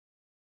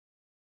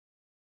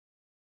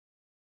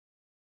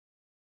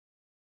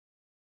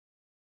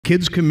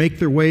kids can make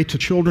their way to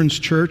children's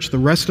church, the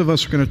rest of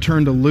us are going to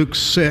turn to Luke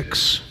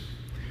 6.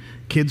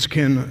 Kids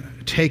can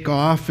take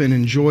off and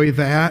enjoy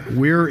that.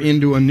 We're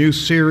into a new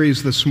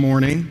series this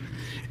morning.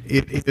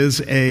 It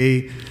is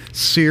a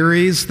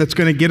series that's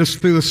going to get us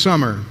through the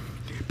summer,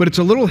 but it's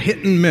a little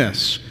hit and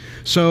miss.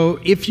 So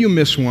if you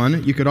miss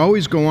one, you could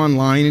always go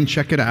online and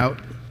check it out.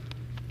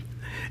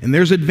 And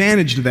there's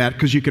advantage to that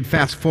because you could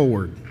fast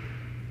forward.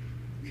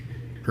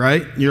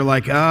 Right? You're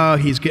like, oh,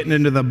 he's getting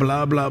into the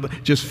blah, blah, blah.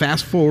 Just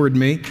fast forward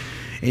me.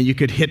 And you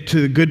could hit to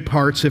the good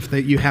parts if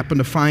you happen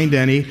to find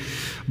any.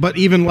 But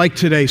even like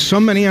today, so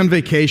many on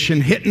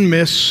vacation, hit and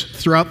miss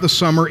throughout the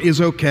summer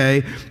is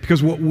okay.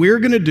 Because what we're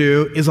going to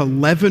do is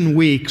 11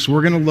 weeks,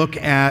 we're going to look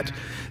at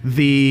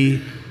the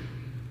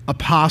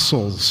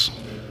apostles,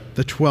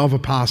 the 12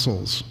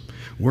 apostles.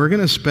 We're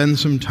going to spend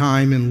some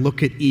time and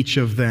look at each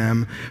of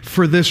them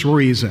for this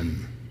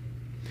reason.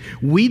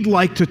 We'd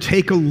like to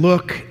take a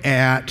look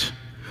at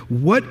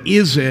what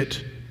does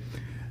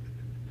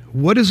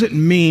it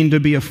mean to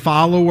be a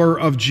follower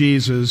of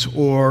Jesus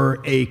or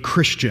a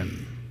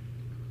Christian?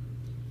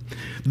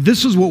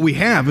 This is what we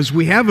have, is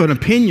we have an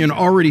opinion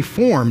already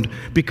formed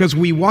because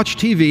we watch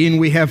TV and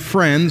we have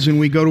friends and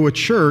we go to a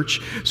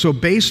church. So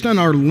based on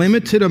our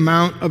limited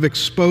amount of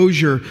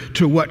exposure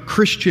to what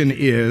Christian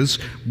is,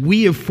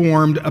 we have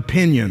formed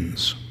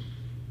opinions.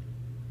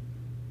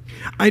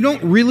 I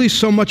don't really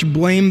so much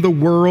blame the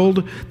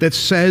world that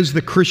says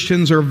the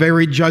Christians are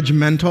very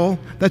judgmental.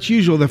 That's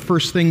usually the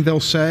first thing they'll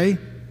say.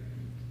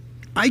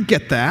 I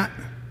get that.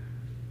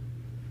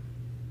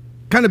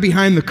 Kind of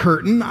behind the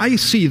curtain, I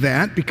see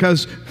that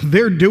because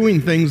they're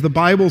doing things the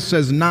Bible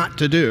says not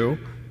to do,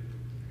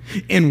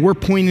 and we're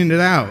pointing it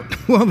out.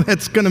 Well,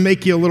 that's going to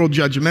make you a little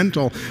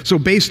judgmental. So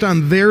based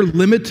on their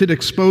limited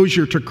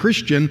exposure to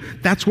Christian,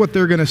 that's what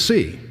they're going to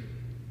see.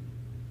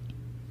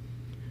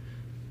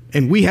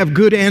 And we have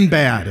good and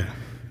bad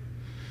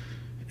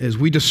as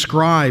we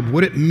describe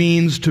what it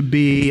means to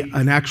be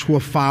an actual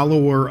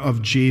follower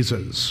of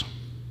Jesus.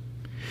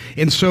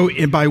 And so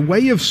by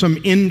way of some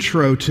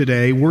intro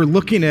today, we're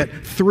looking at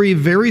 3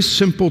 very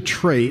simple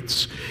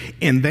traits,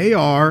 and they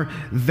are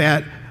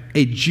that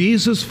a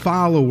Jesus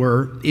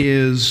follower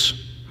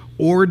is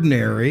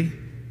ordinary,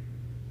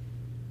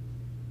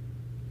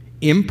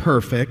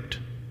 imperfect,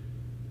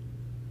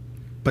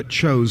 but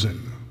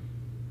chosen.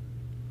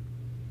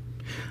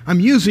 I'm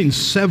using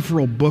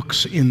several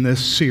books in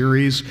this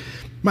series.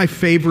 My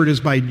favorite is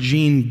by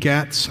Gene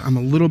Getz. I'm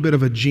a little bit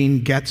of a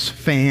Gene Getz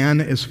fan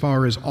as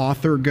far as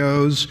author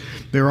goes.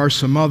 There are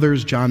some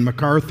others. John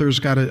MacArthur's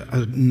got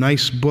a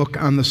nice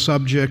book on the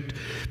subject.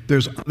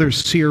 There's other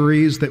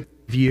series that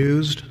we've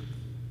used.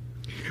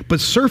 But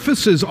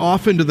surfaces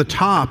often to the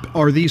top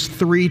are these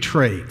 3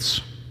 traits.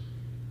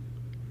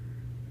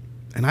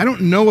 And I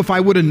don't know if I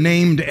would have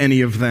named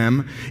any of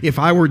them if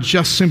I were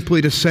just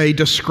simply to say,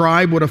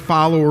 describe what a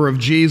follower of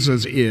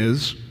Jesus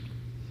is.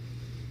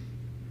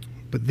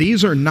 But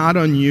these are not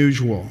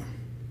unusual.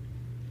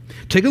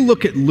 Take a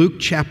look at Luke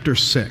chapter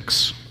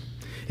 6.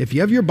 If you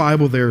have your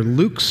Bible there,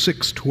 Luke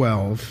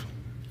 6:12.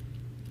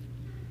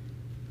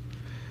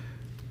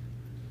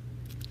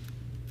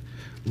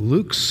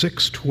 Luke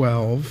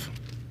 6:12.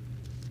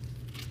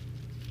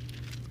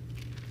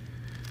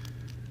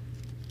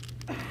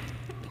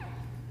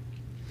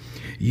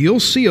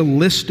 You'll see a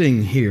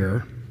listing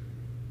here.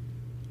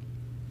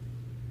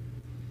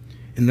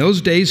 In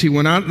those days he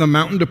went out on the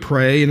mountain to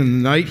pray, and in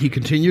the night he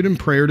continued in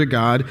prayer to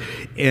God.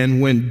 And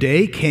when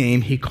day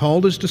came, he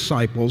called his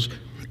disciples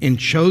and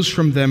chose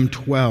from them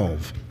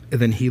 12.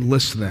 And then he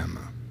lists them.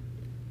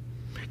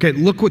 Okay,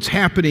 look what's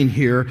happening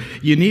here.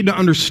 You need to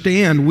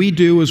understand, we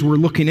do as we're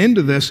looking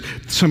into this,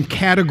 some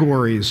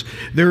categories.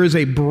 There is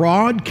a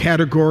broad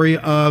category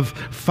of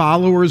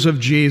followers of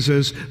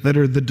Jesus that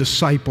are the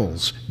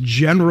disciples,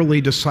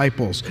 generally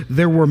disciples.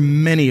 There were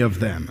many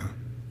of them.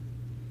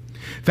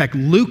 In fact,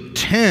 Luke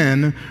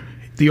 10,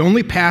 the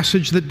only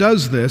passage that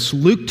does this,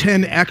 Luke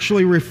 10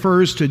 actually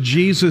refers to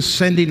Jesus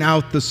sending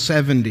out the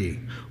 70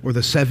 or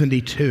the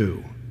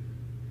 72.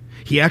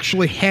 He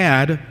actually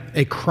had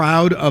a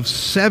crowd of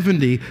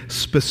 70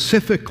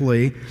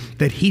 specifically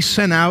that he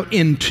sent out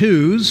in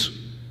twos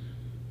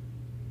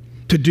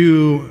to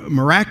do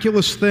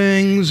miraculous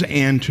things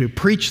and to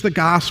preach the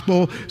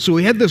gospel. So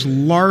he had this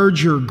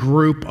larger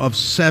group of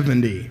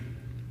 70.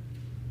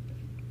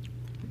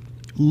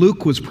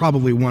 Luke was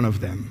probably one of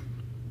them,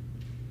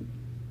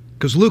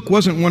 because Luke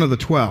wasn't one of the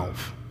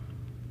 12.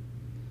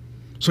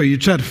 So you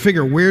try to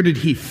figure, where did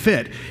he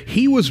fit?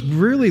 He was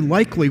really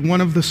likely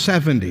one of the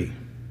 70.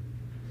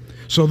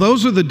 So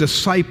those are the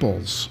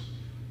disciples.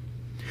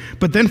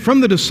 But then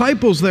from the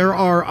disciples, there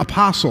are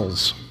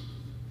apostles.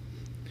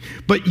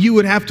 But you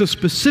would have to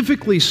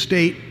specifically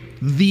state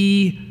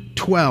the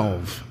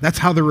 12. That's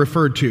how they're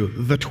referred to,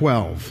 the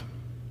 12.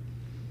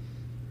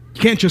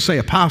 You can't just say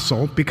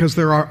apostle, because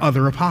there are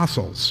other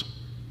apostles.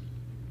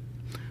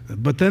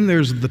 But then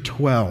there's the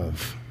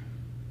 12.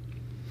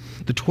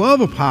 The 12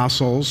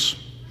 apostles,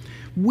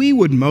 we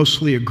would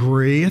mostly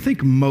agree, I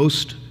think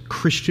most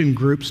Christian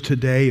groups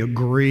today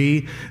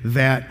agree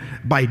that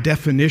by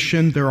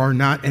definition there are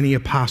not any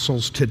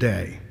apostles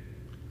today.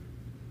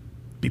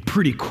 Be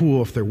pretty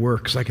cool if there were,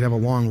 because I could have a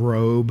long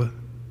robe,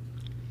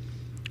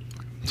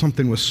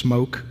 something with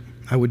smoke.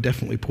 I would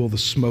definitely pull the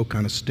smoke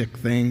on a stick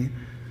thing.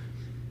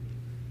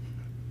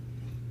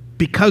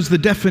 Because the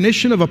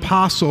definition of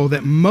apostle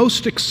that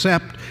most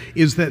accept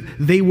is that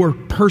they were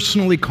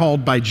personally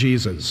called by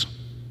Jesus.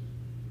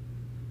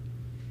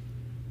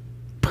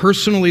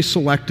 Personally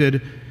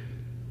selected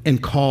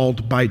and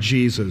called by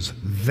Jesus.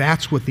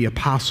 That's what the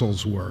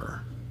apostles were.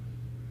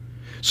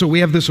 So we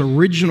have this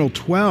original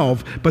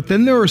 12, but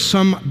then there are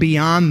some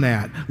beyond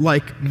that,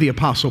 like the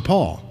Apostle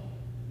Paul.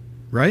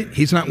 Right?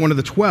 He's not one of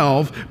the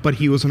 12, but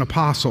he was an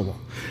apostle.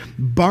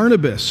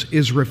 Barnabas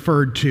is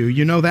referred to.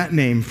 You know that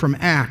name from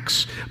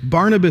Acts.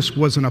 Barnabas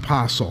was an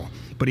apostle,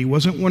 but he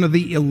wasn't one of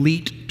the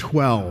elite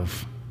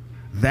 12.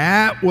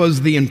 That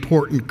was the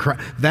important,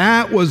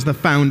 that was the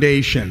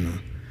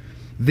foundation.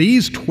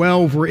 These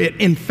 12 were it.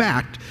 In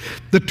fact,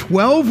 the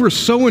 12 were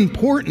so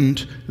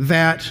important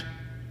that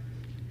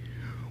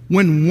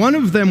when one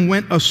of them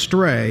went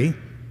astray,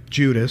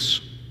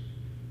 Judas,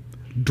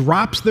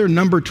 drops their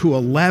number to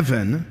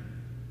 11,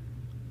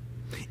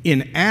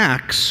 in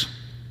Acts,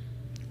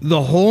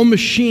 the whole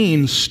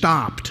machine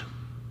stopped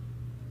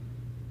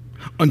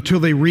until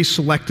they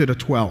reselected a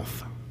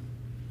 12th.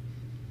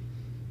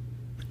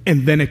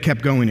 And then it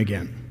kept going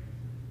again.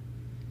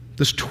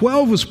 This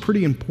 12 was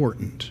pretty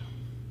important.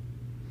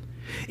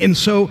 And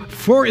so,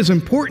 for as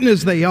important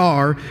as they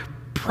are,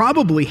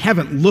 probably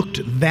haven't looked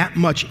that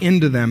much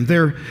into them.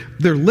 They're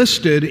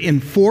listed in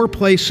 4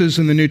 places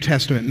in the New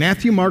Testament: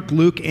 Matthew, Mark,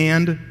 Luke,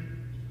 and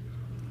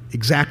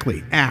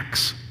exactly,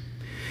 Acts.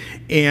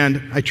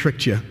 And I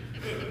tricked you.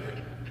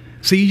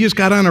 So you just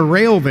got on a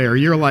rail there.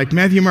 You're like,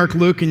 Matthew, Mark,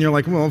 Luke, and you're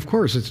like, well, of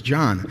course, it's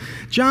John.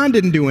 John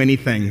didn't do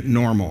anything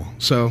normal.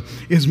 So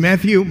it's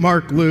Matthew,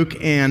 Mark, Luke,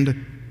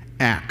 and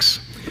Acts.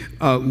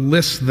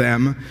 List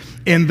them.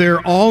 And they're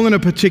all in a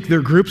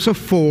particular groups of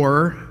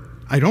 4.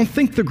 I don't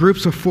think the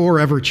groups of 4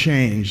 ever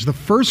change. The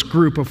first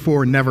group of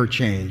 4 never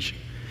change.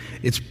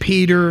 It's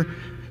Peter,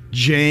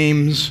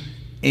 James,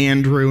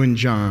 Andrew, and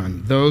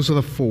John. Those are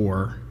the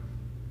 4.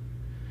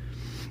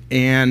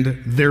 And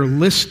they're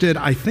listed,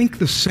 I think,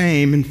 the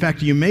same. In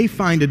fact, you may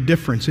find a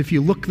difference. If you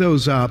look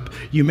those up,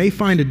 you may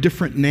find a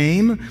different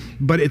name,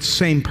 but it's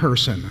same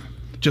person.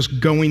 Just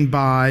going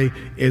by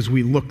as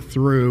we look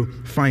through,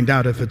 find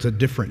out if it's a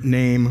different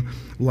name,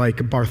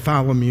 like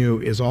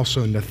Bartholomew is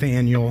also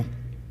Nathaniel.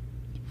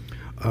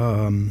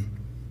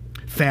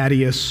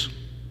 Thaddeus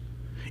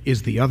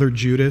is the other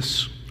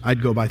Judas.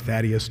 I'd go by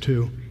Thaddeus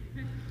too,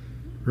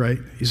 right?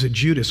 He said,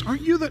 Judas,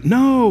 aren't you the...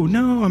 No,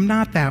 I'm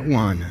not that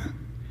one.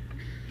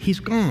 He's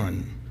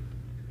gone.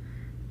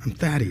 I'm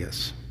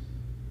Thaddeus.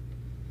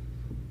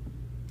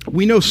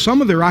 We know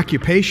some of their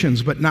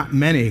occupations, but not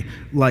many,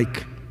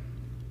 like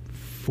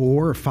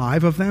 4 or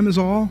 5 of them is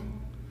all.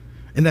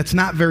 And that's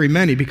not very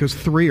many because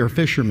 3 are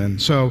fishermen.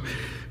 So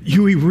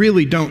we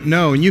really don't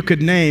know. And you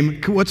could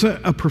name, what's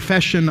a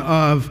profession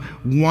of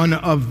one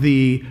of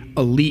the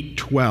elite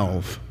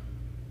 12?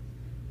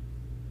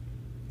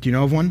 Do you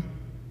know of one?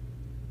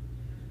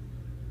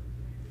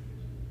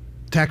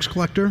 Tax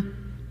collector?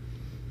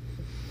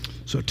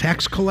 So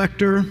tax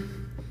collector,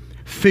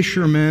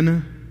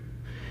 fisherman,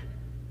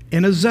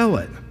 and a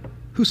zealot.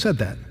 Who said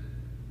that?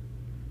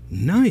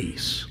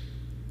 Nice.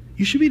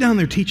 You should be down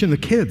there teaching the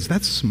kids.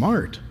 That's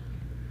smart.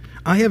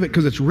 I have it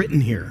because it's written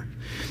here.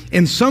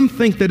 And some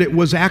think that it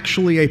was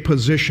actually a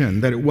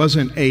position, that it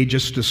wasn't a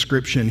just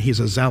description, he's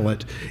a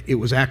zealot. It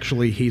was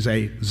actually, he's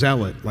a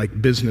zealot,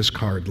 like business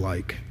card,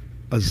 like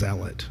a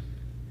zealot.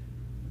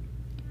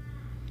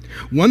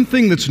 One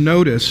thing that's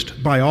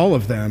noticed by all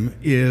of them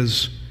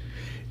is,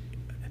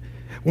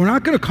 we're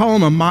not going to call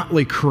them a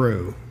motley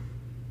crew.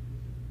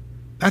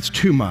 That's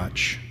too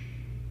much.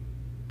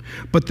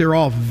 But they're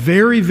all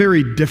very,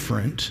 very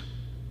different.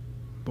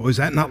 Boy, is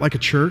that not like a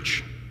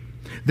church?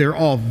 They're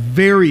all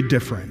very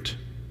different.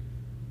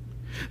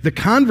 The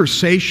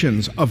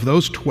conversations of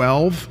those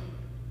 12,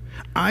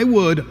 I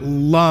would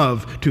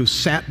love to have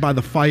sat by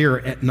the fire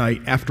at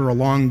night after a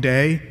long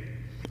day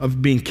of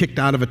being kicked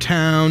out of a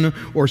town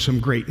or some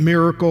great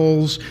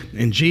miracles,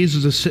 and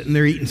Jesus is sitting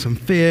there eating some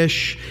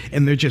fish,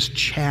 and they're just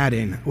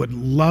chatting. I would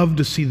love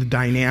to see the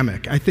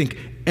dynamic. I think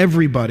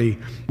everybody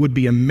would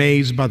be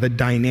amazed by the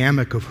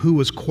dynamic of who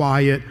was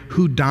quiet,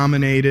 who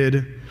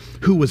dominated,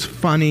 who was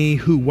funny,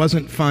 who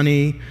wasn't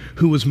funny,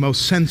 who was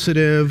most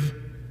sensitive.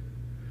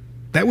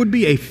 That would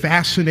be a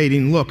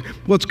fascinating look.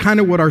 Well, it's kind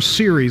of what our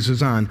series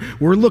is on.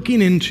 We're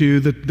looking into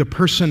the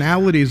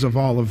personalities of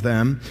all of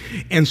them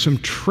and some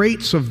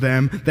traits of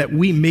them that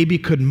we maybe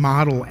could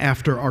model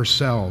after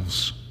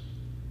ourselves.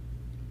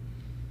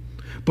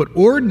 But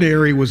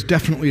ordinary was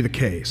definitely the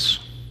case.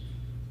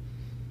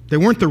 They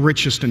weren't the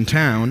richest in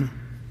town,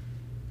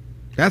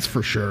 that's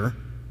for sure.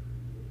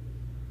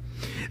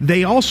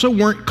 They also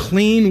weren't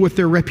clean with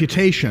their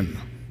reputation.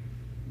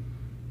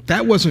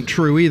 That wasn't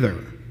true either.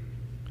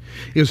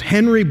 is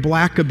Henry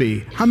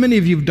Blackaby. How many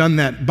of you have done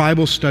that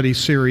Bible study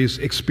series,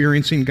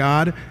 Experiencing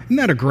God? Isn't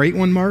that a great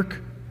one,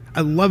 Mark?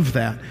 I love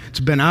that.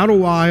 It's been out a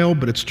while,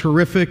 but it's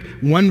terrific.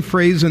 One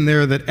phrase in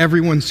there that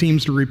everyone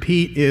seems to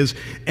repeat is,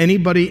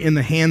 anybody in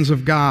the hands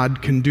of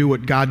God can do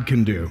what God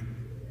can do.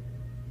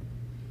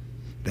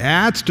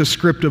 That's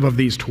descriptive of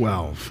these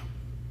 12.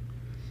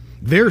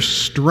 Their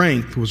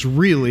strength was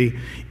really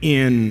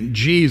in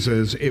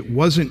Jesus. It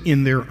wasn't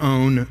in their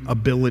own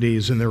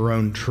abilities and their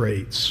own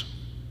traits.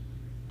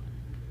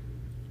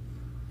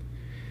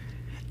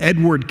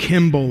 Edward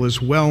Kimball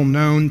is well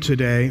known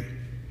today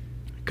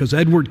because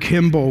Edward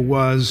Kimball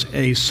was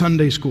a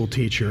Sunday school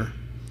teacher,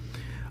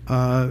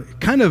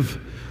 kind of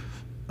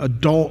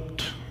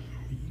adult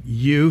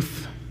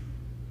youth.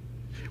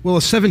 Well, a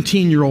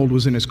 17-year-old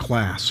was in his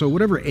class, so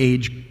whatever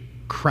age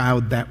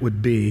crowd that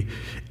would be,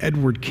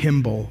 Edward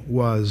Kimball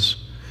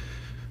was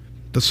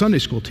the Sunday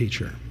school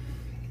teacher.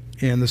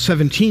 And the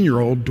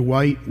 17-year-old,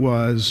 Dwight,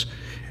 was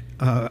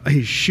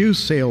a shoe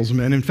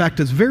salesman. In fact,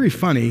 it's very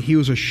funny. He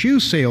was a shoe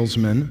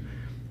salesman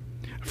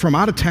from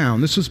out of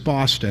town. This is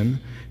Boston.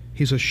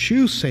 He's a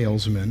shoe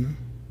salesman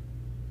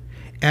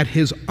at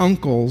his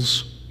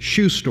uncle's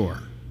shoe store.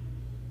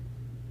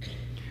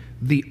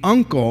 The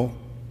uncle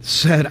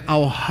said,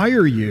 I'll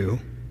hire you,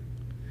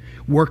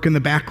 work in the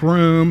back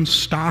room,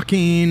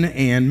 stocking,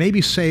 and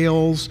maybe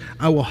sales.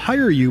 I will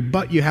hire you,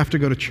 but you have to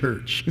go to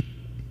church.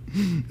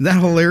 Isn't that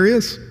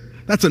hilarious?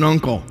 That's an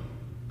uncle.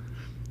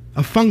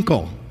 A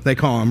funkle, they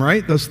call him,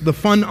 right? The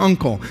fun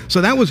uncle.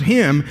 So that was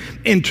him.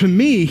 And to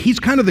me, he's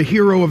kind of the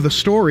hero of the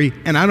story,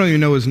 and I don't even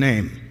know his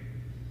name.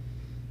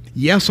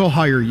 Yes, I'll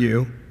hire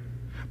you,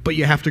 but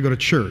you have to go to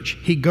church.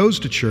 He goes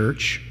to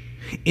church.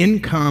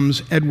 In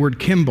comes Edward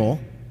Kimball,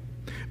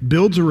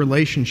 builds a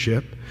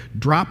relationship,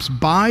 drops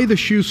by the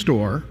shoe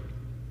store,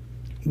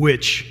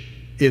 which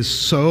is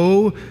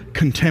so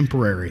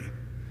contemporary.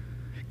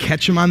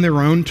 Catch him on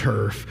their own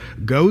turf,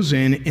 goes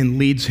in and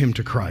leads him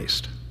to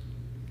Christ.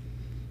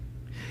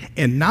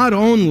 And not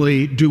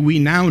only do we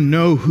now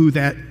know who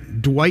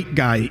that Dwight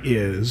guy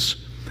is,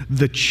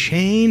 the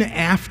chain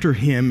after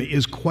him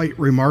is quite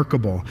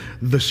remarkable.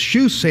 The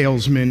shoe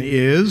salesman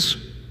is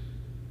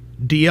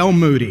D.L.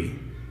 Moody.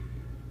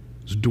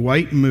 It's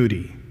Dwight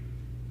Moody.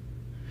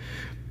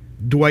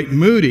 Dwight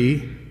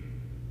Moody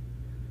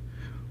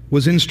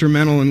was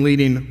instrumental in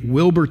leading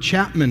Wilbur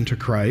Chapman to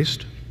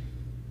Christ,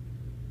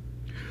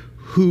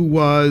 who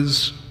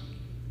was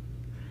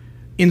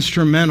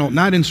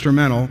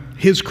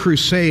his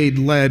crusade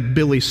led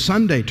Billy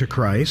Sunday to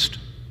Christ.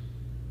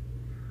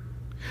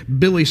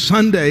 Billy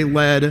Sunday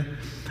led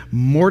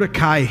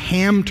Mordecai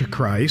Ham to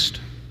Christ.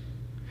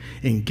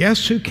 And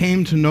guess who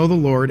came to know the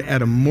Lord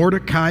at a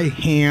Mordecai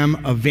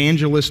Ham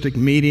evangelistic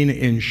meeting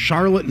in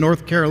Charlotte,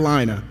 North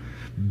Carolina?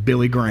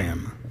 Billy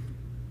Graham.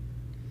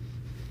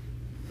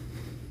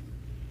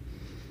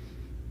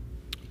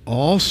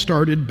 All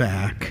started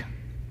back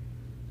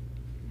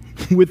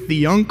with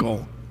the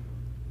uncle,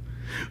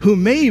 who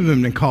may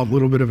even been called a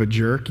little bit of a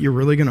jerk. You're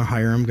really going to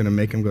hire him, going to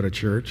make him go to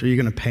church? Are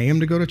you going to pay him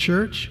to go to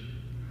church?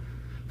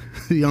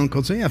 The uncle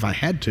would say, yeah, if I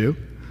had to.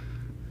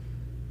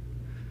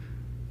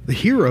 The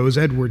hero is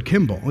Edward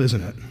Kimball,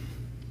 isn't it?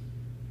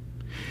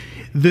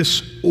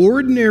 This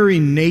ordinary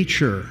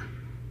nature,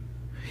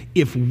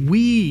 if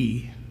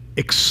we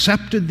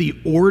accepted the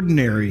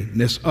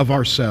ordinariness of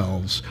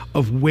ourselves,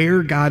 of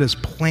where God has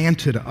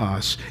planted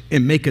us,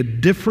 and make a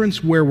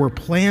difference where we're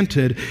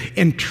planted,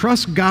 and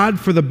trust God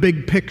for the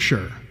big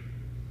picture.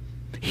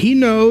 He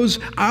knows,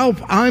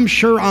 I'm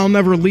sure I'll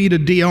never lead a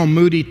D.L.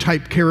 Moody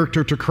type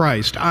character to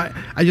Christ. I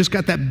just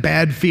got that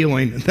bad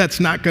feeling that's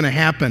not going to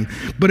happen.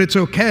 But it's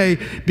okay,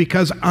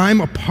 because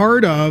I'm a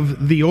part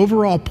of the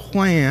overall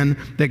plan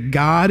that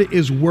God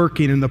is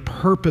working in the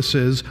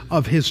purposes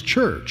of His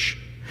church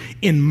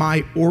in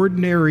my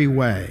ordinary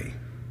way.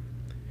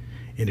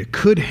 And it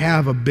could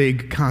have a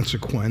big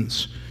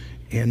consequence,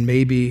 and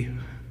maybe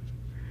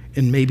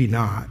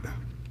not.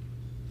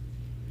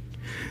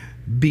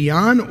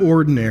 Beyond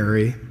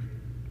ordinary,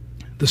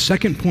 the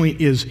second point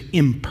is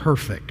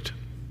imperfect.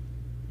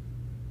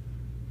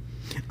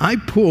 I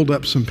pulled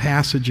up some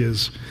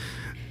passages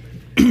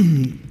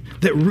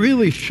that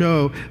really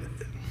show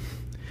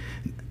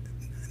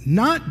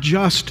not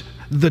just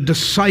the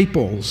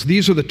disciples,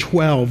 these are the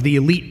 12, the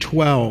elite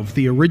 12,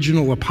 the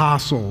original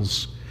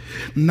apostles,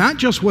 not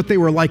just what they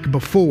were like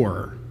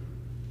before,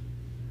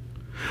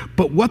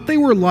 but what they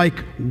were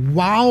like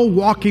while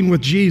walking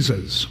with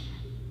Jesus,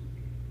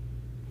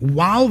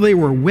 while they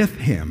were with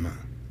Him.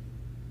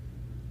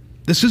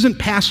 This isn't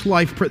past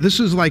life, this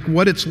is like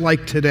what it's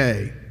like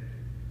today.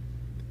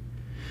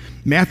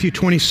 Matthew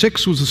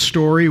 26 was a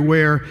story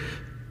where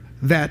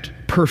that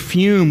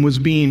perfume was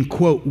being,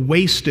 quote,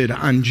 wasted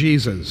on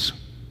Jesus.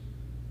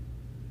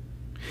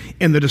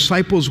 And the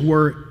disciples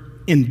were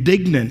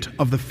indignant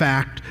of the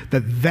fact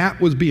that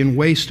that was being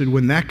wasted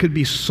when that could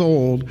be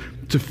sold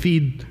to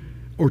feed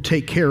or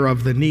take care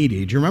of the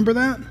needy. Do you remember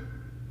that?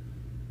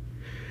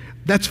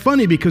 That's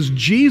funny because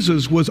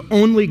Jesus was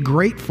only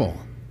grateful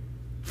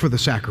for the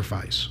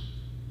sacrifice.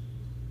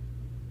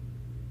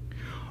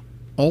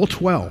 all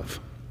 12,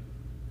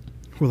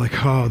 we're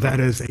like, oh, that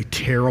is a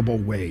terrible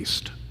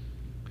waste.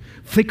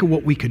 Think of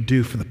what we could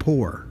do for the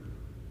poor.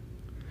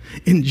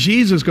 And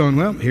Jesus going,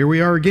 well, here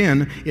we are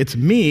again. It's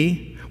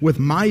me with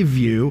my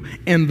view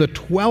and the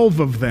 12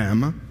 of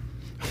them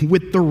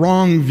with the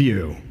wrong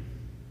view.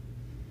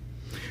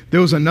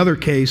 There was another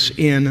case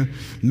in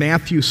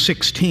Matthew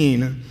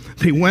 16.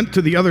 They went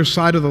to the other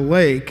side of the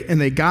lake and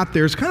they got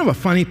there. It's kind of a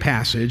funny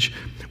passage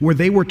where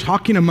they were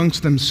talking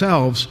amongst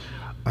themselves.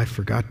 I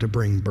forgot to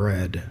bring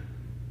bread.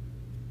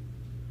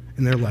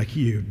 And they're like,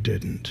 you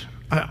didn't.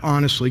 I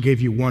honestly gave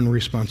you one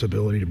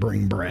responsibility to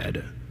bring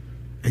bread,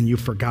 and you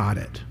forgot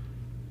it.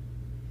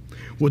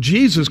 Well,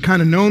 Jesus,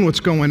 kind of knowing what's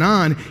going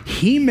on,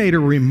 he made a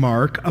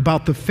remark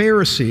about the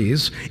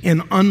Pharisees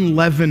and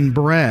unleavened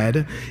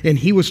bread, and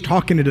he was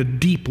talking at a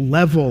deep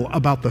level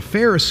about the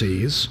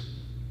Pharisees.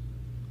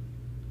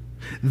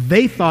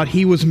 They thought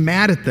he was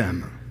mad at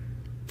them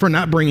for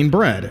not bringing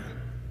bread.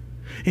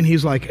 And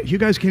he's like, you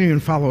guys can't even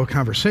follow a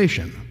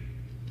conversation.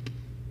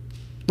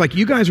 Like,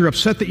 you guys are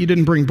upset that you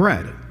didn't bring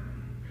bread.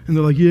 And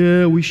they're like,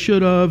 yeah, we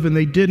should have, and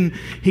they didn't.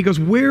 He goes,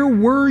 where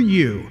were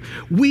you?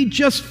 We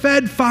just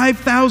fed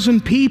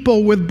 5,000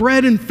 people with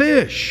bread and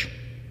fish.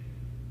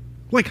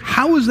 Like,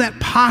 how is that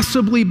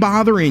possibly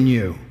bothering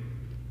you?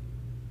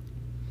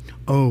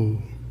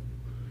 Oh,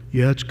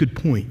 yeah, that's a good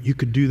point. You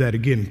could do that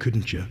again,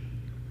 couldn't you?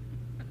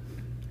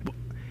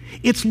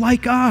 It's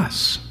like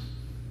us.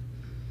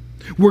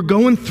 We're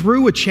going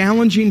through a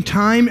challenging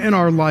time in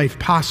our life,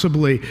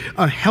 possibly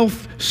a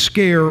health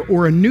scare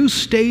or a new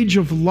stage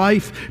of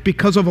life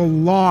because of a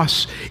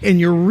loss, and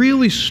you're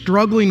really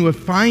struggling with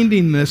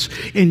finding this,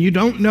 and you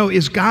don't know,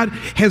 has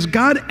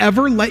God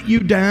ever let you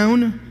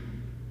down?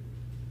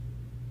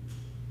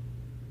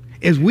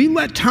 As we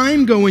let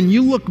time go and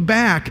you look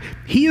back,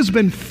 He has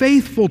been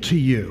faithful to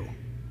you.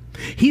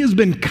 He has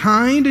been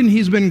kind and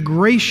He's been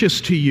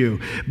gracious to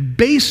you.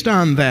 Based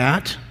on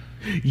that,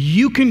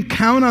 you can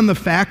count on the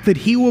fact that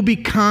He will be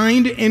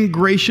kind and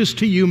gracious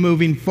to you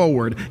moving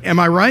forward. Am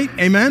I right?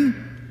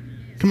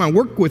 Amen? Come on,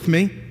 work with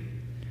me.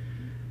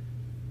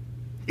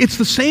 It's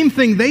the same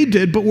thing they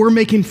did, but we're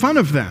making fun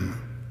of them.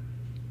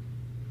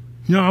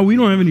 No, we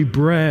don't have any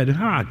bread.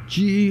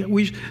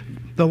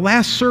 The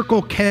last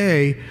Circle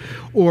K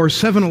or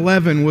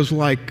 7-Eleven was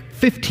like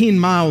 15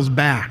 miles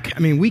back. I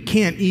mean, we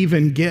can't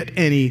even get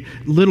any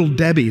Little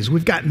Debbie's.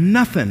 We've got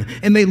nothing.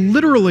 And they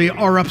literally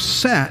are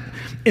upset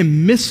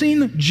and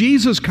missing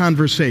Jesus'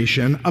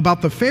 conversation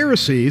about the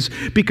Pharisees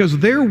because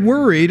they're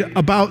worried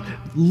about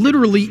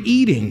literally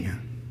eating.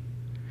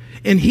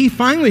 And he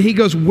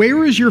goes,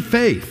 where is your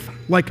faith?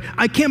 Like,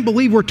 I can't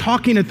believe we're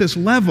talking at this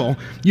level.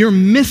 You're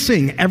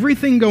missing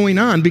everything going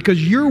on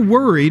because you're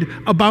worried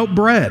about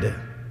bread.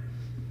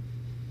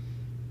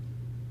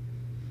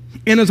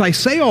 And as I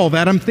say all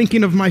that, I'm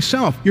thinking of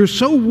myself. You're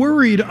so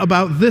worried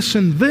about this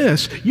and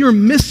this, you're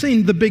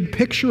missing the big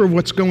picture of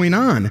what's going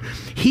on.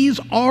 He's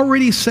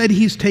already said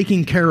He's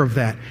taking care of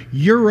that.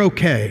 You're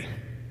okay.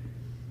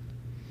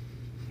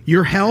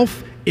 Your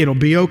health, it'll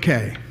be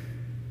okay.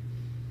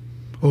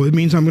 Oh, it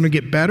means I'm going to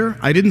get better?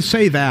 I didn't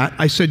say that.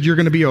 I said you're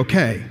going to be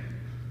okay.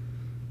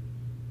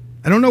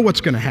 I don't know what's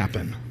going to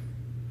happen.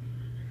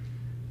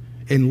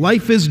 And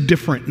life is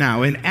different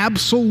now. And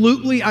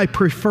absolutely, I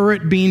prefer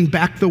it being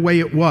back the way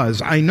it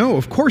was. I know,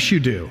 of course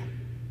you do.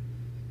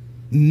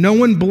 No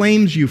one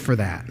blames you for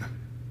that.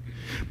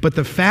 But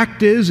the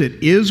fact is,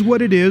 it is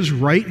what it is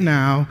right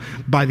now.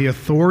 By the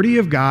authority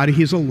of God,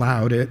 He's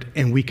allowed it,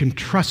 and we can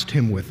trust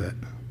Him with it.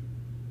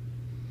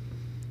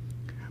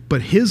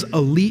 But His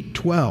elite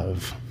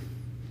 12,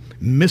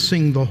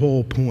 missing the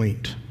whole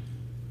point.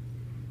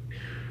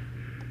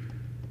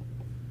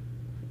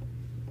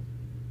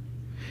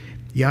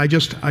 Yeah, I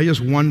just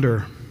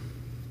wonder.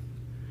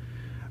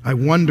 I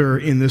wonder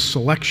in this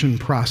selection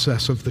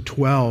process of the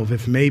 12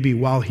 if maybe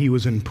while He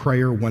was in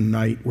prayer one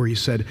night where He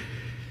said,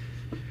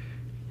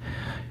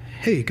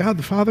 hey, God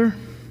the Father,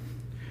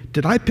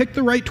 did I pick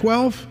the right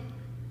 12?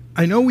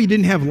 I know we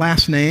didn't have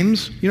last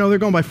names. You know, they're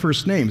going by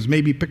first names.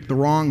 Maybe He picked the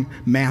wrong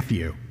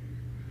Matthew.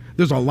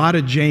 There's a lot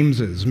of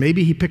Jameses.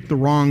 Maybe He picked the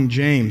wrong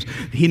James.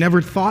 He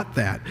never thought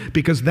that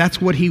because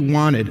that's what He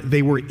wanted.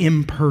 They were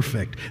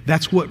imperfect.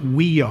 That's what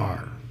we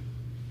are.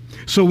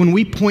 So when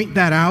we point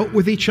that out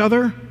with each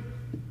other,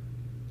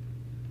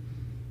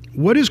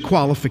 what is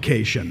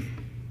qualification?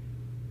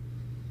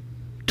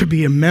 To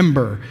be a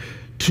member,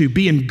 to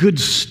be in good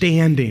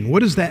standing.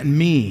 What does that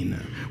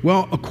mean?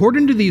 Well,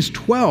 according to these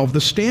 12,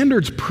 the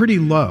standard's pretty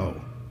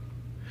low.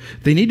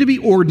 They need to be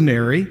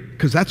ordinary,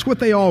 because that's what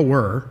they all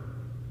were.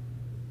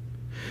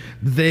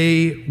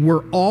 They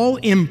were all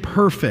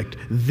imperfect.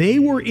 They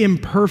were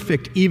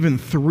imperfect even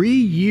 3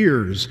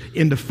 years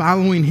into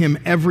following Him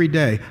every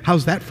day.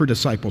 How's that for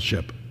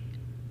discipleship?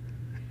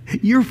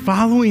 You're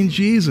following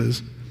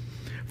Jesus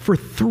for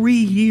 3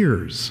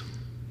 years.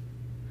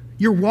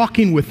 You're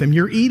walking with Him.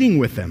 You're eating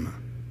with Him.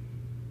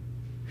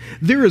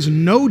 There is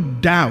no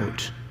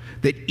doubt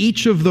that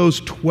each of those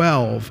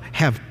 12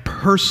 have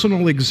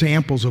personal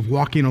examples of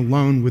walking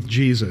alone with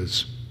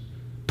Jesus,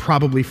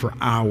 probably for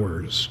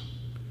hours.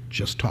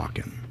 Just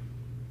talking.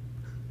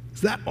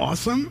 Is that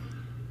awesome?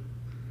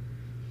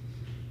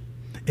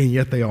 And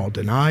yet they all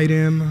denied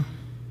him.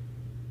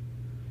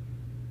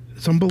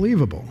 It's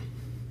unbelievable.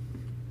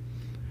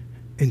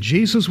 And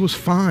Jesus was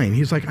fine.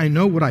 He's like, I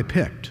know what I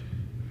picked.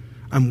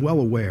 I'm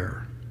well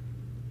aware.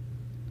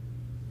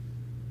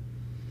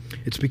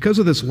 It's because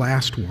of this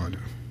last one.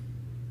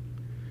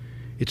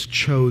 It's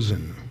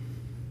chosen.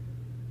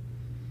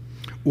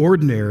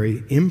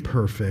 Ordinary,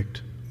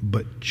 imperfect,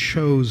 but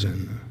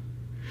chosen.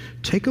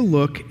 Take a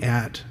look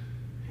at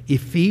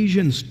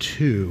Ephesians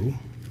 2.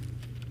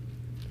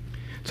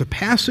 It's a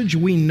passage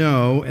we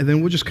know, and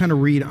then we'll just kind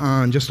of read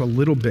on just a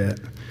little bit.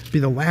 It'll be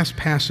the last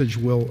passage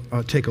we'll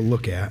take a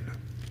look at.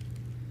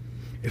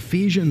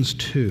 Ephesians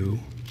 2.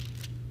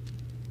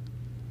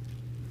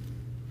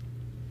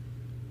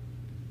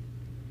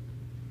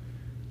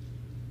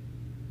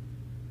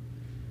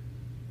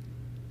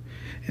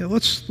 Yeah,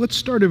 let's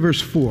start at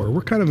verse 4.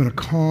 We're kind of in a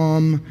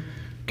calm,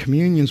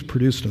 communion's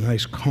produced a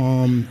nice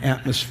calm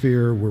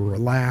atmosphere. We're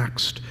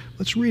relaxed.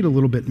 Let's read a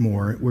little bit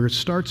more where it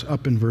starts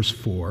up in verse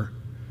 4.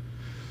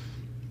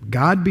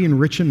 God being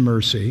rich in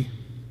mercy,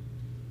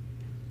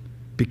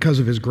 because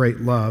of his great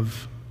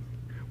love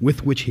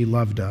with which he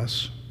loved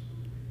us,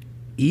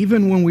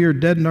 even when we are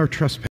dead in our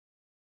trespasses,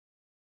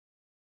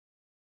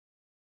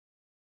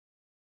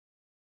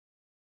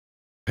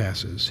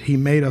 he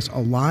made us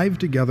alive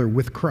together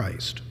with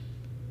Christ.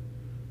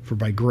 For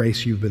by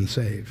grace you've been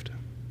saved.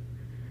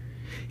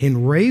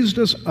 And raised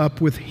us up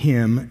with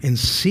him and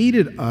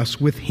seated us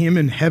with him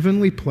in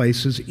heavenly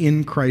places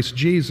in Christ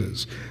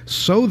Jesus,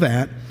 so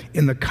that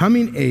in the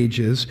coming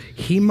ages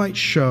he might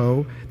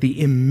show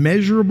the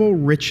immeasurable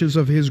riches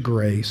of his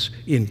grace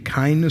in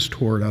kindness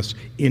toward us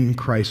in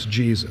Christ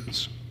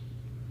Jesus.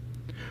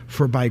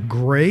 For by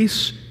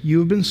grace you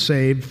have been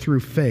saved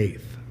through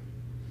faith.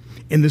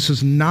 And this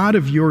is not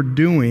of your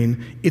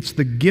doing, it's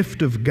the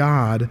gift of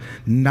God,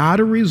 not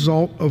a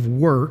result of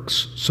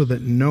works, so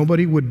that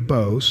nobody would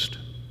boast.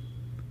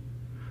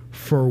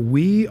 For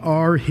we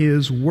are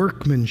his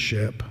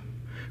workmanship,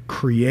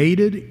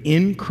 created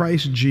in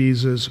Christ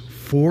Jesus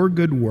for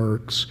good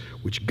works,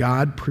 which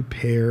God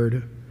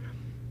prepared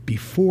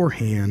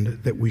beforehand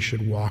that we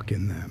should walk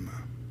in them.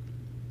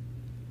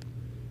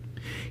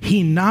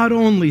 He not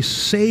only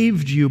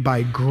saved you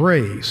by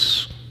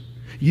grace,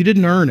 you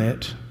didn't earn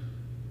it.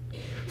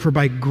 For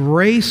by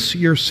grace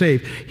you're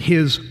saved.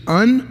 His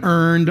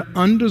unearned,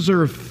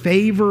 undeserved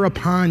favor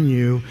upon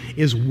you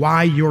is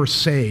why you're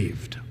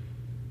saved.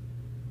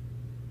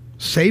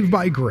 Saved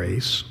by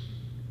grace.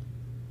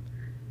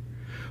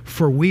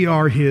 For we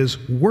are his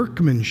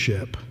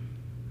workmanship,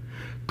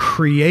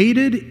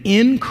 created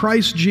in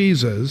Christ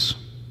Jesus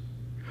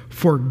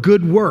for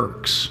good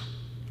works.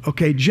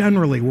 Okay,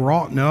 generally,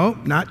 no,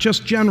 not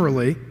just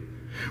generally,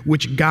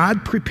 which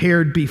God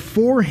prepared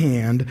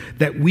beforehand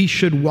that we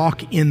should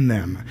walk in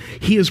them.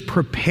 He has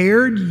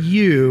prepared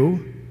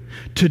you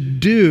to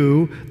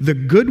do the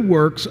good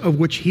works of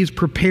which he's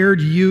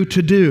prepared you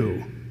to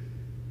do.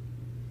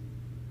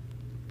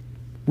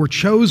 We're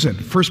chosen.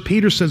 1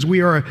 Peter says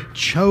we are a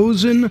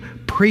chosen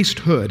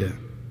priesthood.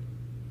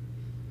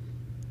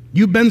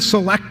 You've been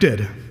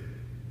selected.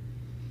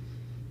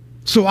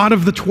 So out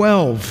of the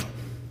 12,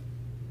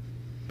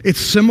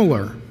 it's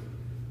similar.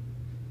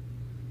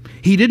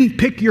 He didn't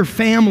pick your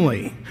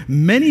family.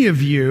 Many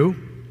of you,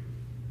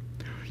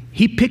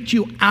 he picked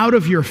you out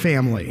of your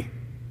family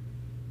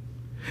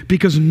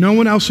because no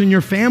one else in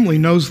your family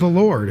knows the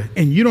Lord,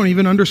 and you don't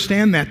even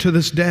understand that to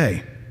this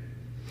day.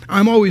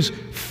 I'm always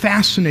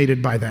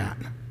fascinated by that.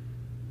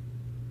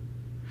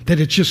 That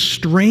it's just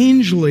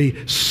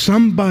strangely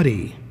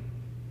somebody.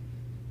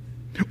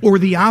 Or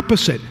the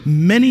opposite.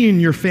 Many in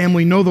your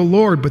family know the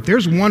Lord, but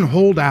there's one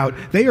holdout.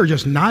 They are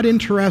just not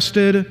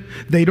interested.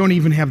 They don't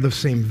even have the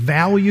same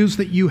values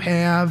that you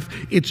have.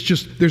 It's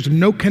just, there's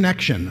no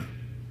connection.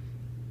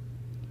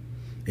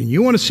 And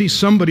you want to see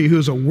somebody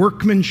who's a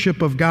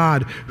workmanship of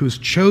God, who's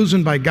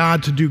chosen by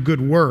God to do good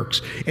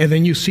works, and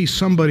then you see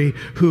somebody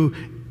who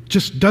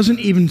just doesn't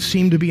even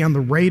seem to be on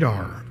the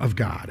radar of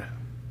God.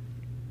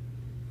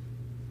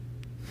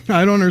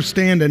 I don't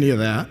understand any of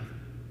that.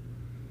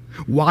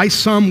 Why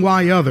some,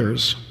 why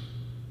others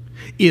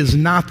is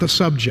not the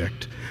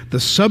subject. The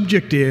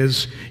subject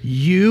is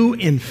you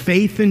in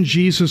faith in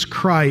Jesus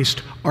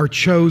Christ are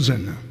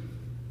chosen.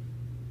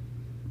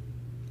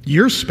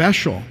 You're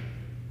special.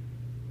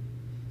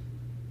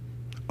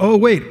 Oh,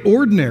 wait,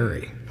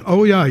 ordinary.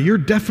 Oh, yeah, you're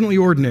definitely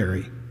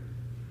ordinary.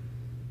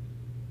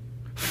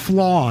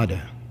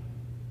 Flawed.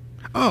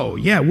 Oh,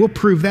 yeah, we'll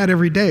prove that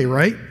every day,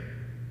 right?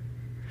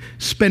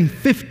 Spend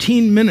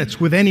 15 minutes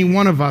with any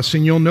one of us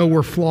and you'll know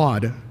we're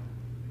flawed.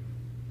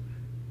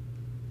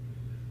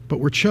 But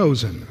we're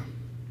chosen.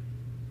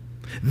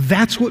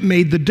 That's what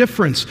made the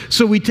difference.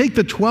 So we take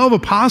the 12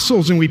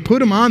 apostles and we put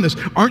them on this.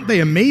 Aren't they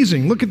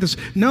amazing? Look at this.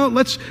 No,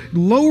 let's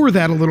lower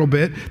that a little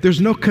bit.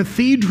 There's no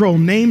cathedral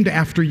named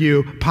after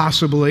you,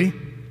 possibly.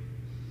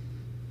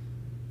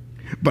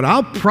 But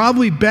I'll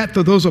probably bet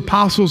that those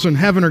apostles in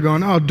heaven are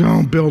going, oh,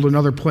 don't build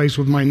another place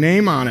with my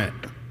name on it.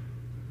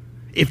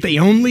 If they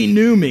only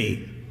knew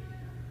me.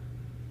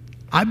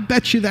 I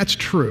bet you that's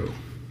true,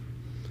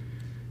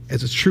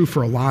 as it's true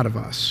for a lot of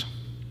us.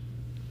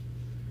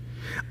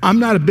 I'm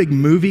not a big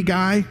movie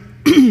guy,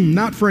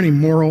 not for any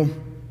moral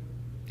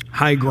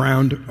high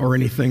ground or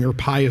anything or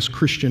pious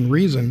Christian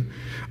reason.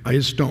 I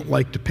just don't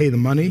like to pay the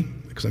money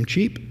because I'm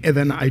cheap, and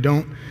then I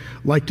don't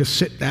like to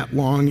sit that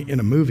long in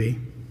a movie.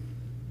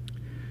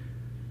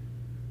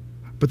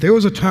 But there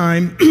was a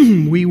time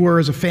we were,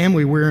 as a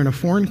family, we were in a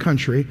foreign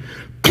country.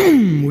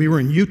 We were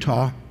in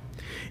Utah,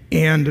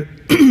 and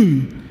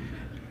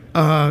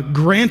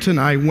Grant and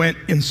I went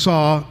and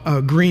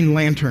saw Green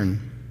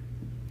Lantern.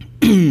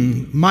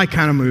 My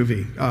kind of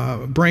movie,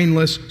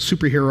 brainless,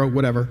 superhero,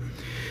 whatever.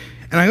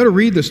 And I got to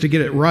read this to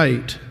get it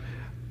right.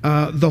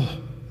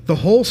 The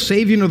whole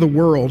saving of the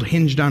world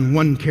hinged on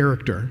one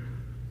character.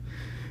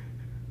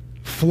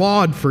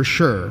 Flawed for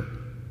sure.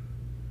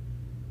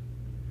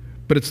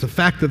 But it's the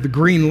fact that the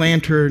Green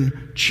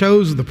Lantern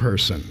chose the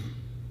person.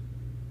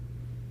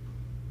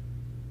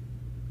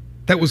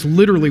 That was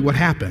literally what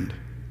happened.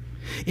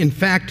 In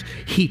fact,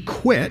 he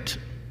quit,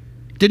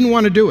 didn't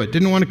want to do it,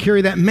 didn't want to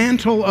carry that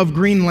mantle of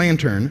Green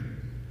Lantern.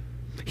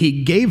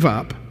 He gave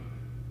up.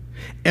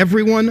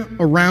 Everyone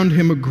around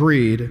him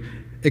agreed,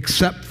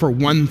 except for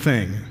one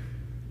thing.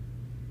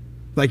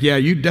 Like, yeah,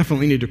 you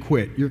definitely need to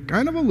quit. You're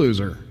kind of a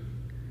loser.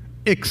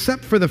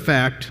 Except for the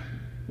fact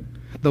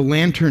the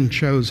lantern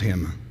chose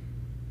him.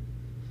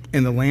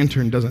 And the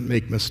lantern doesn't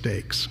make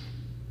mistakes.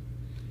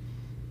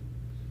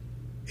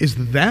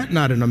 Is that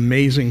not an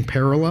amazing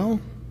parallel?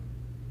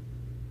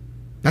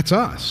 That's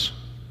us.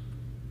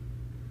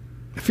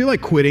 I feel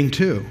like quitting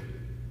too.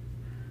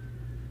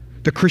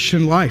 The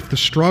Christian life, the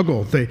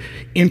struggle, the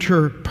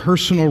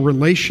interpersonal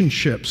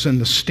relationships and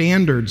the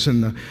standards,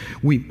 and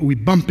we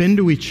bump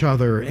into each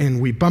other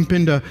and we bump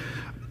into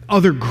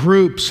other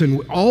groups,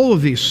 and all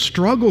of these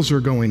struggles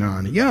are going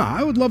on. Yeah,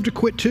 I would love to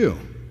quit too.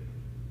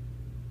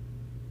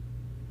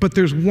 But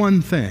there's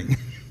one thing.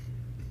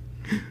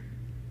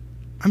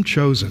 I'm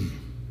chosen.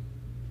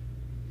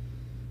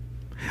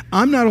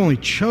 I'm not only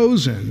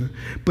chosen,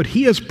 but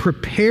he has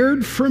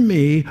prepared for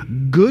me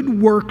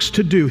good works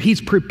to do. He's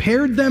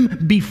prepared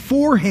them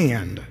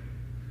beforehand.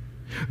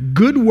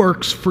 Good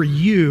works for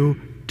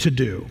you to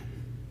do.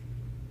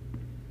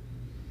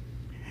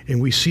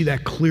 And we see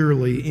that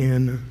clearly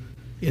in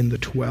the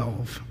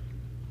 12.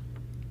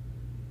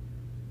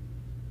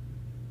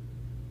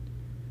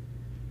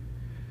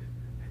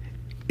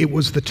 It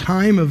was the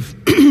time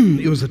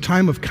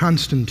of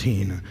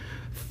Constantine,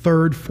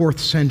 3rd, 4th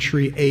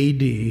century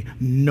AD.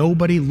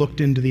 Nobody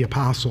looked into the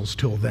apostles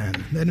till then.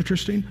 Isn't that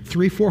interesting?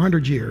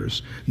 300-400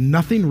 years,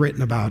 nothing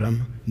written about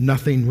them,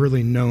 nothing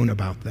really known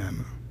about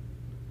them.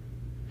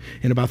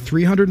 And about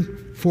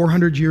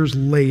 300-400 years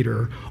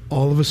later,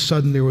 all of a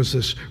sudden there was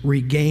this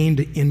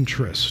regained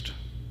interest.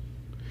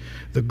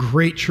 The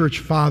great church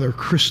father,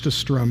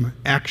 Chrysostom,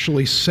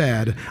 actually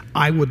said,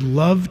 I would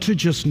love to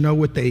just know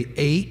what they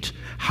ate,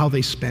 how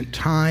they spent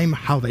time,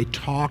 how they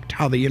talked,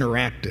 how they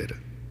interacted.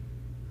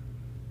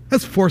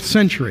 That's 4th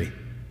century.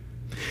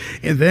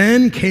 And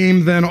then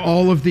came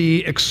all of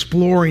the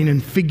exploring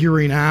and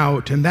figuring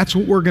out, and that's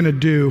what we're going to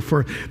do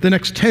for the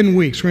next 10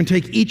 weeks. We're going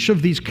to take each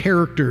of these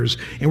characters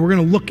and we're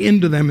going to look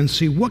into them and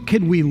see what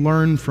could we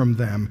learn from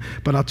them.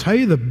 But I'll tell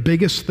you, the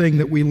biggest thing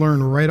that we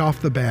learn right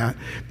off the bat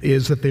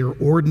is that they're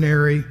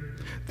ordinary,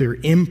 they're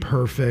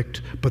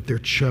imperfect, but they're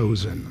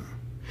chosen.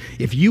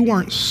 If you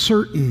aren't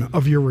certain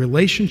of your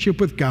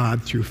relationship with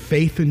God through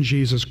faith in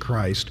Jesus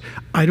Christ,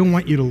 I don't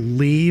want you to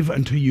leave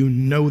until you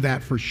know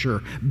that for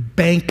sure.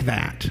 Bank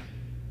that.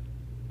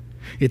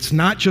 It's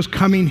not just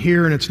coming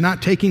here, and it's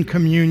not taking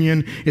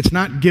communion, it's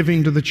not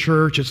giving to the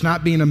church, it's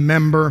not being a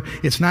member,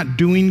 it's not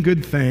doing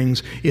good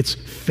things. It's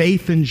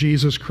faith in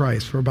Jesus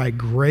Christ, for by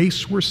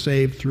grace we're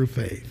saved through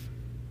faith.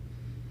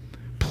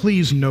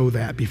 Please know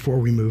that before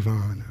we move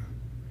on.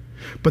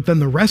 But then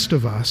the rest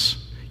of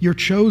us, you're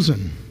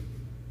chosen.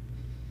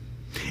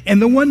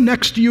 And the one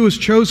next to you is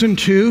chosen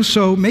too,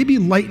 so maybe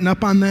lighten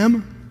up on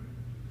them.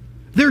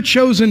 They're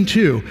chosen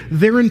too.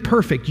 They're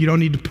imperfect. You don't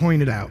need to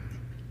point it out.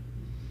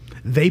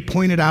 They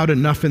point it out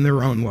enough in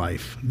their own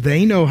life.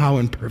 They know how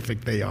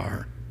imperfect they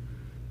are.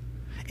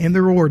 And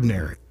they're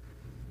ordinary.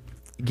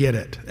 Get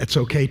it. That's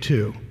okay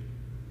too.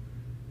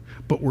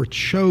 But we're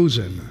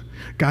chosen.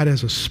 God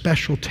has a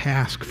special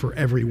task for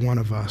every one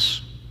of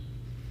us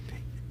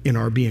in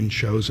our being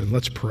chosen.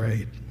 Let's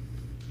pray.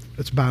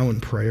 Let's bow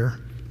in prayer.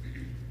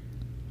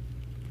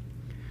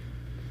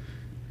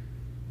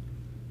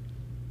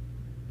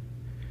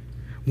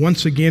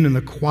 Once again, in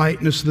the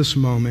quietness of this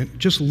moment,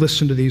 just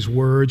listen to these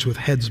words with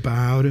heads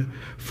bowed.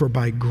 For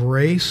by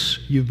grace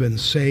you've been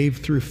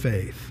saved through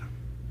faith.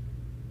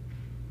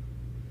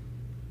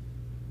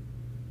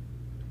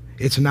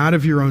 It's not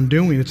of your own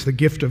doing. It's the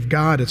gift of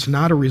God. It's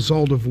not a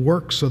result of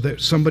works so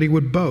that somebody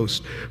would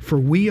boast. For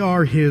we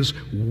are his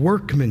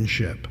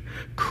workmanship,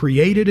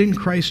 created in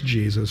Christ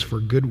Jesus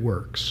for good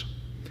works,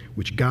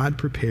 which God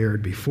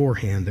prepared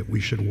beforehand that we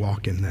should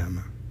walk in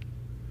them.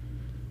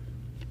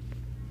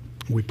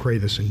 We pray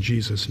this in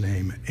Jesus'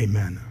 name.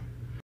 Amen.